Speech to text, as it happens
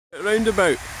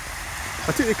Roundabout.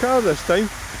 I took the car this time.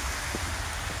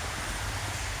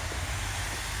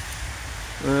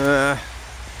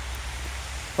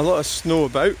 A lot of snow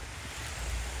about.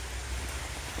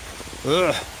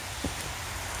 Ugh.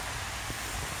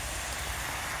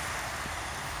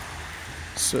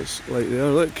 So it's like there,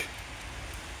 look.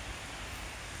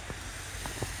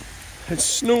 It's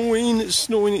snowing, it's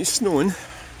snowing, it's snowing.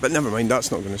 But never mind,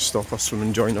 that's not going to stop us from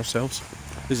enjoying ourselves,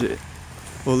 is it?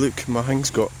 Oh look, my thing's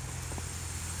got...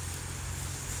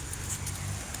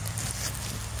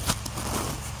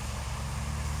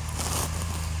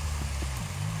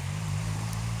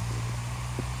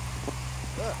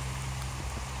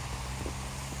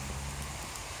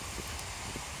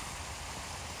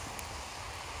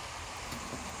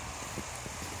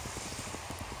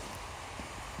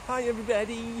 Hi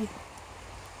everybody!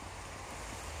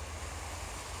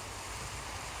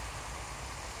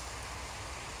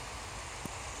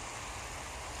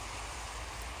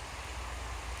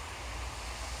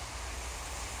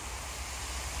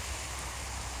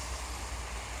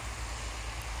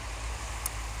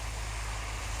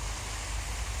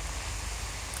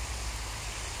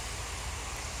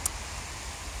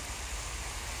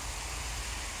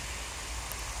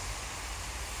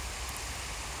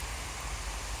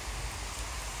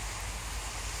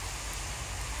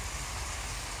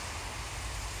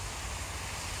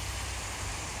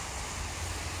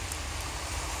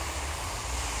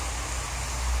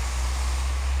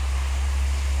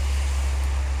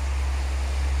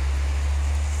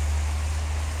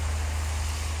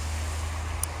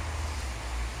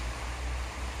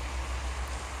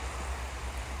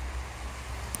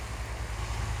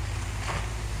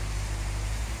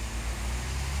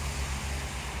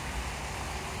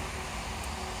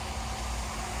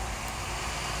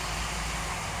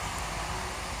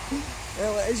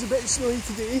 Well, it is a bit snowy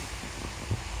today.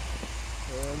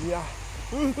 Yeah.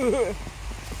 A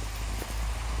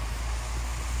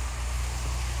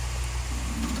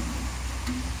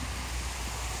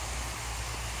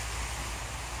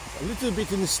little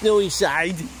bit on the snowy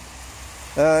side.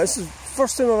 This is the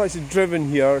first time I've actually driven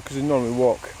here because I normally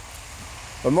walk.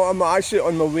 I'm actually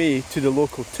on my way to the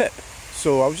local tip,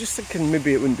 so I was just thinking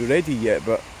maybe it wouldn't be ready yet,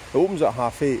 but it opens at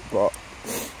 8:30, but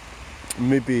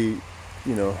maybe,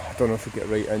 you know, I don't know if we get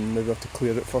right in, maybe I have to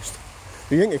clear it first.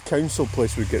 You think a council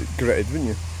place would get gritted, wouldn't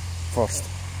you? First.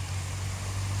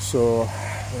 So,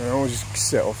 I'll just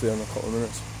set off there in a couple of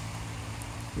minutes.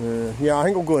 Yeah, I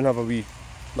think I'll go and have a wee,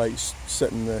 like,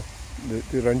 sit in the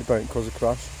roundabout and cause a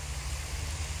crash.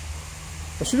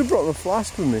 I should have brought my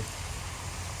flask with me.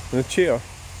 And a chair.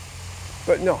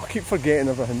 But no, I keep forgetting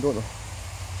everything, don't I?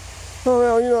 Oh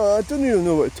well, you know, I don't even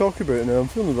know what to talk about now. I'm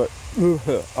feeling a bit...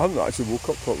 I haven't actually woke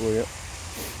up properly yet.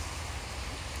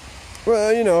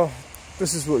 Well, you know,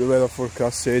 this is what the weather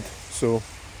forecast said, so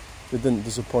they didn't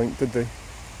disappoint, did they?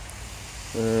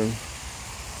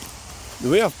 The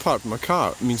way I've parked my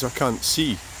car means I can't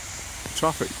see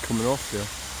traffic coming off there,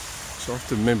 so I have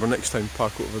to remember next time to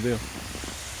park over there.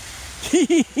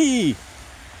 Hee.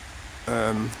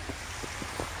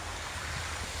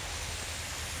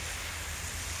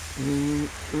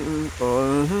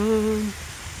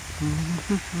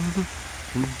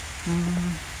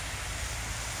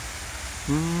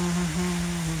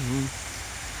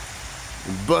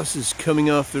 The bus is coming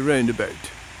off the roundabout.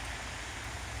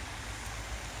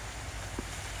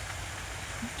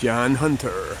 John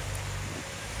Hunter.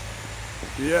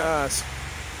 Yes.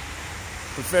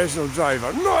 Professional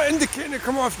driver. Not indicating to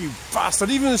come off, you bastard.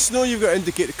 Even in the snow you've got to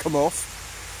indicate to come off.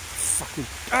 Fucking...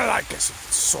 that gets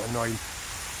so annoying.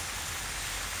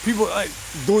 People like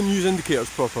don't use indicators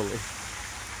properly.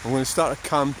 I'm going to start a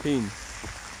campaign.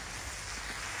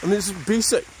 I mean, it's a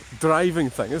basic driving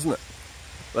thing, isn't it?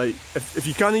 Like, if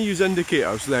you can't use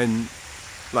indicators, then,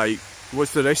 like,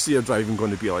 what's the rest of your driving going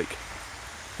to be like?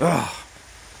 Ah,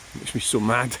 makes me so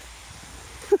mad.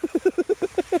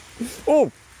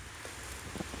 Oh!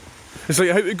 It's like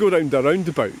how to go round a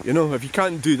roundabout, you know? If you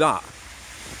can't do that,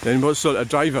 then what sort of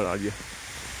driver are you?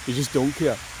 You just don't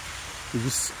care. You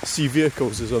just see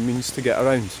vehicles as a means to get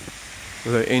around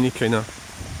without any kind of,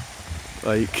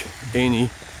 like,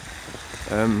 any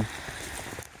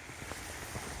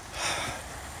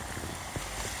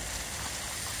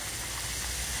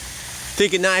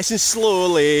take it nice and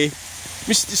slowly,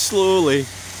 Mr. Slowly.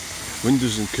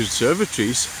 Windows and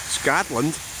Conservatories,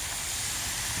 Scotland.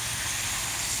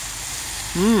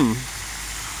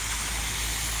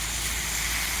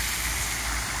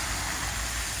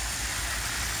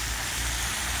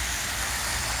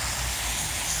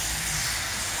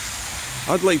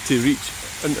 I'd like to reach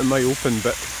into my open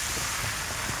bit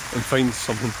and find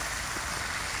something.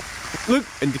 Look,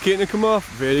 indicator come off.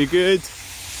 Very good.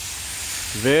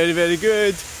 Very, very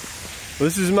good.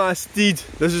 This is my steed.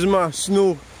 This is my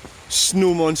snow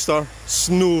monster.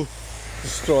 Snow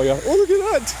destroyer. Oh, look at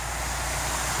that.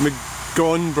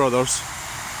 McGon Brothers.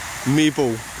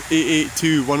 Mabel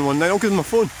 882119. I'll give them my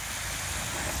phone.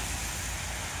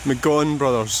 McGon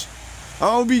Brothers.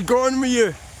 I'll be gone with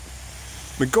you.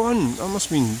 McGon. That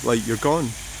must mean like you're gone.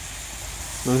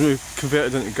 When we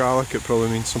converted into Gaelic, it probably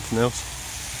means something else.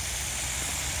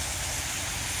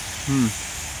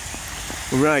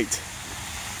 Right.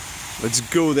 Let's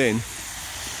go then.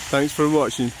 Thanks for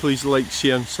watching. Please like,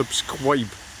 share and subscribe.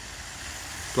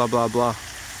 Blah blah blah.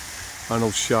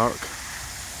 Arnold Shark.